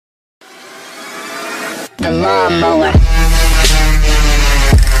The lawnmower.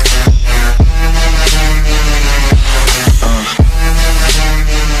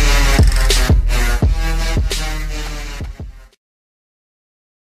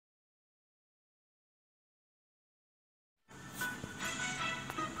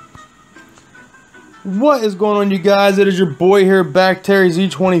 What is going on, you guys? It is your boy here, Terry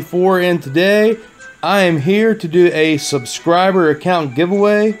Z24, and today I am here to do a subscriber account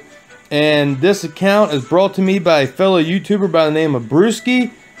giveaway. And this account is brought to me by a fellow YouTuber by the name of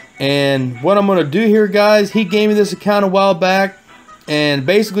Brewski. And what I'm going to do here, guys, he gave me this account a while back, and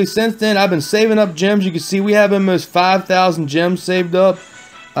basically since then I've been saving up gems. You can see we have almost 5,000 gems saved up.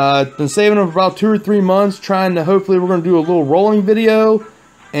 Been saving them for about 2 or 3 months, trying to, hopefully we're going to do a little rolling video,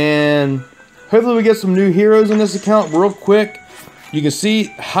 and hopefully we get some new heroes in this account real quick. You can see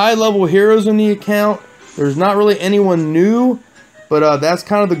high level heroes in the account. There's not really anyone new, but that's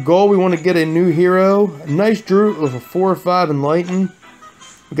kind of the goal. We want to get a new hero. A nice Druid with a 4 or 5 Enlighten.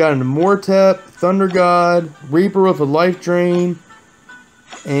 We got a Mortep, Thunder God, Reaper with a Life Drain,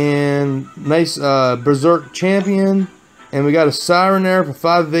 and nice Berserk Champion. And we got a Siren there for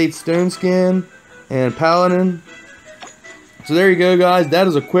 5 of 8 Stone Skin, and Paladin. So there you go, guys. That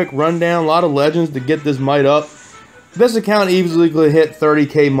is a quick rundown. A lot of legends to get this might up. This account easily could hit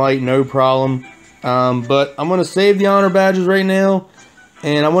 30k might, no problem. But I'm going to save the honor badges right now,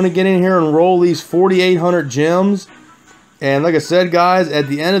 and I want to get in here and roll these 4,800 gems. And like I said, guys, at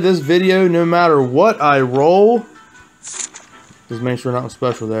the end of this video, no matter what I roll, just make sure nothing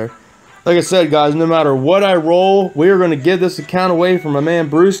special there. Like I said, guys, no matter what I roll, we are going to give this account away from my man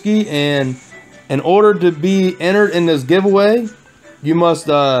Brewski. And in order to be entered in this giveaway, you must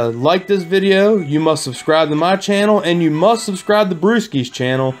like this video, you must subscribe to my channel, and you must subscribe to Brewski's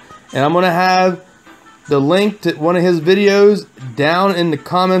channel. And I'm going to have the link to one of his videos down in the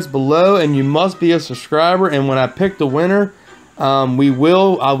comments below, and you must be a subscriber. And when I pick the winner, I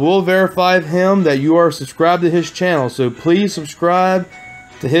will verify him that you are subscribed to his channel. So please subscribe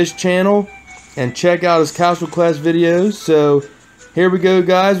to his channel and check out his casual class videos. So here we go,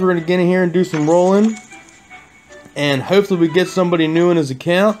 guys. We're going to get in here and do some rolling, and hopefully we get somebody new in his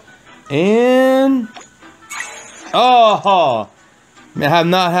account. And I have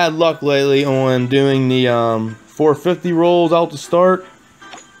not had luck lately on doing the 450 rolls out to start.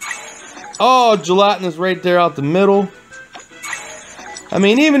 Oh, Gelatinous right there out the middle. I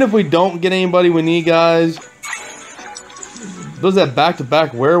mean, even if we don't get anybody we need, guys. Was that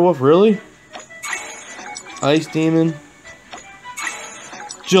back-to-back werewolf, really? Ice Demon.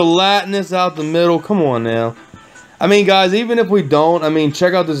 Gelatinous out the middle. Come on now. I mean, guys, even if we don't, I mean,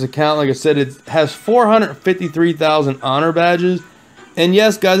 check out this account. Like I said, it has 453,000 honor badges. And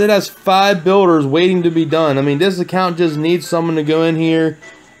yes, guys, it has 5 builders waiting to be done. I mean, this account just needs someone to go in here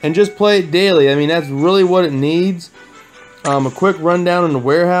and just play it daily. I mean, that's really what it needs. A quick rundown in the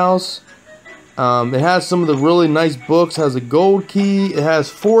warehouse. It has some of the really nice books. It has a gold key. It has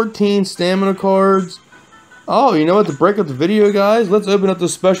 14 stamina cards. Oh, you know what? To break up the video, guys, let's open up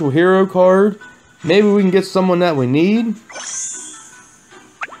this special hero card. Maybe we can get someone that we need.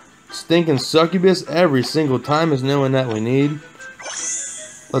 Stinking Succubus every single time is knowing that we need.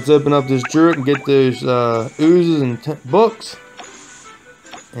 Let's open up this Druid and get those oozes and books.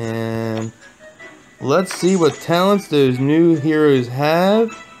 And let's see what talents those new heroes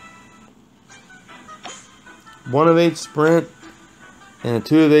have. 1 of 8 sprint and a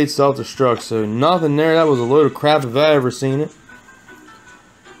 2 of 8 self-destruct. So nothing there. That was a load of crap if I ever seen it.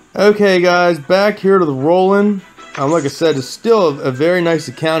 Okay, guys, back here to the rolling. Like I said, it's still a very nice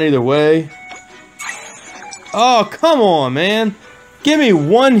account either way. Oh, come on, man. Give me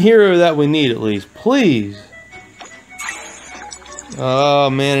one hero that we need at least, please. Oh,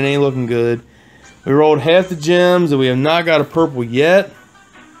 man, it ain't looking good. We rolled half the gems, and we have not got a purple yet.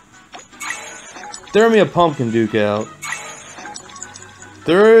 Throw me a Pumpkin Duke out.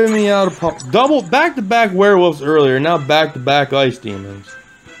 Throw me out a pump. Double back-to-back werewolves earlier, now back-to-back ice demons.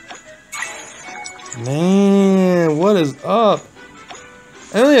 Man, what is up?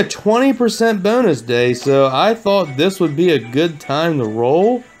 Only a 20% bonus day, so I thought this would be a good time to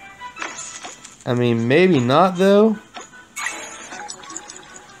roll. I mean, maybe not, though.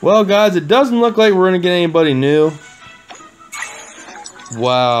 Well, guys, it doesn't look like we're going to get anybody new.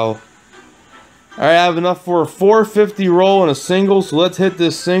 Wow. Alright, I have enough for a 450 roll and a single, so let's hit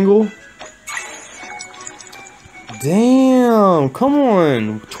this single. Damn, come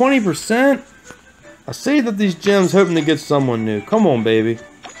on, 20%? I saved up these gems hoping to get someone new. Come on, baby.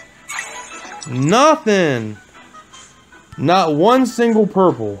 Nothing. Not one single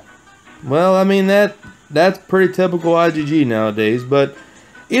purple. Well, I mean, that's pretty typical IGG nowadays, but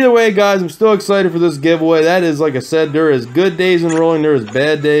Either way, guys, I'm still excited for this giveaway. That is, like I said, there is good days in rolling, there is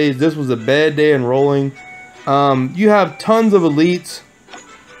bad days. This was a bad day in rolling. You have tons of elites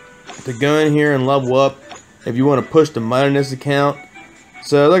to go in here and level up if you want to push the money in this account.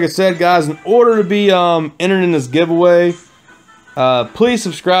 So, like I said, guys, in order to be entered in this giveaway, please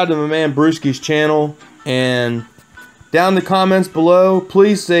subscribe to my man Brewski's channel. And down in the comments below,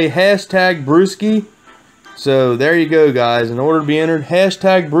 please say hashtag Brewski. So there you go, guys. In order to be entered,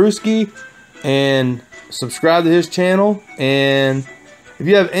 hashtag Brewski and subscribe to his channel. And if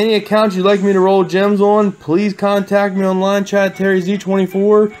you have any accounts you'd like me to roll gems on, please contact me on line chat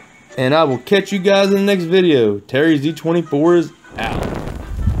TerryZ24. And I will catch you guys in the next video. TerryZ24 is out.